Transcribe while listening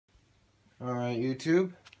Alright,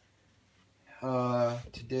 YouTube.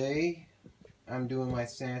 Today I'm doing my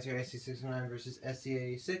Sanitaire sc679 versus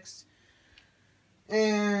sc886.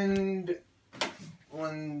 And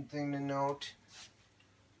one thing to note,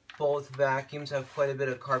 both vacuums have quite a bit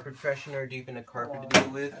of carpet freshener deep in the carpet to deal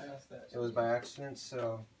with. It was by accident,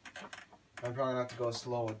 so I'm probably gonna have to go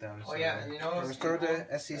slow with them. So yeah, and you know we're gonna start with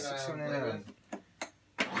the sc679.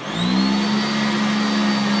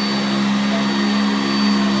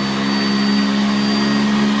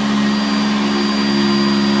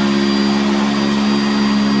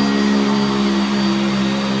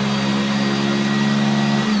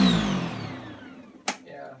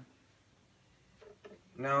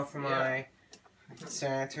 Now for my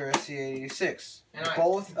Sanitaire sc886.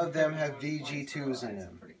 Both of them have VG2s in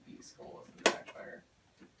them.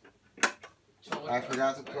 I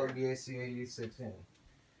forgot to plug the sc886 in.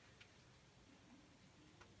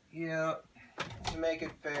 Yeah, to make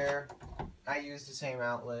it fair, I used the same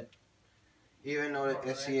outlet, even though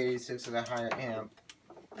the sc886 has a higher amp.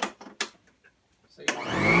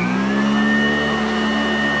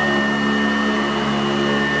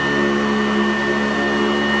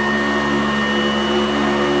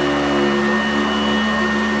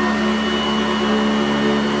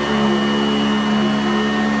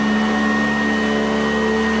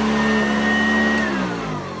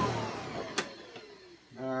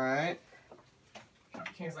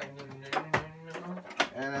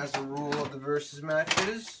 And as the rule of the versus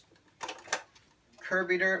matches,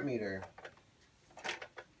 Kirby Dirt Meter.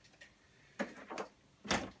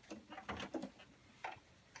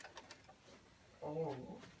 Oh.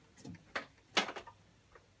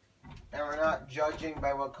 And we're not judging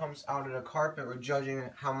by what comes out of the carpet, we're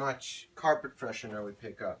judging how much carpet freshener we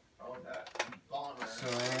pick up. Oh, that bomber. So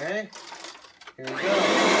anyway, here we go.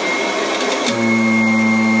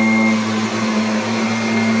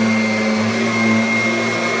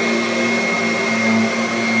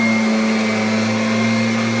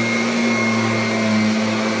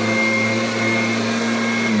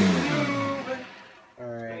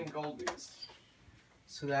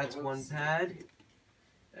 So that's one pad.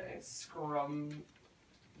 And scrum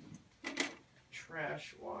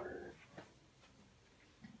trash water.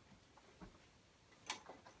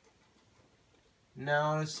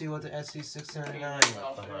 Now let's see what the sc679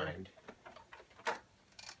 left behind.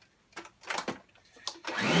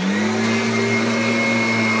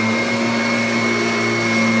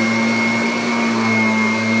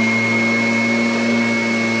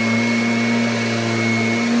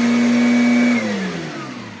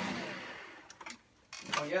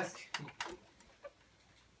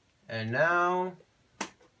 And now,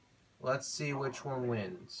 let's see which one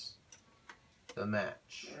wins the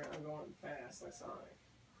match. I'm going fast, I saw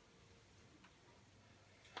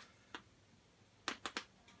it.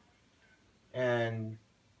 And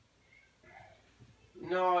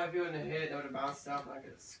no, if you wouldn't have hit it, it would have bounced out and I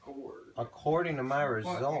could have scored. According to my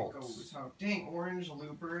results. Oh, dang, orange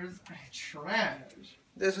loopers, trash.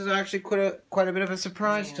 This is actually quite a bit of a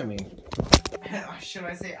surprise to me. Should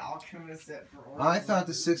I say alchemist set for orange? I thought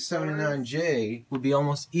the sc679j would be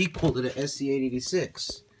almost equal to the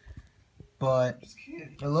sc886. But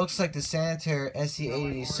it looks like the Sanitaire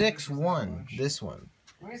sc886 won this one.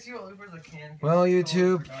 Let me see what loopers I can. Well,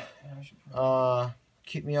 YouTube,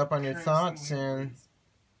 keep me up on your thoughts, and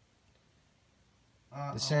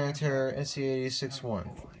the Sanitaire sc886 won.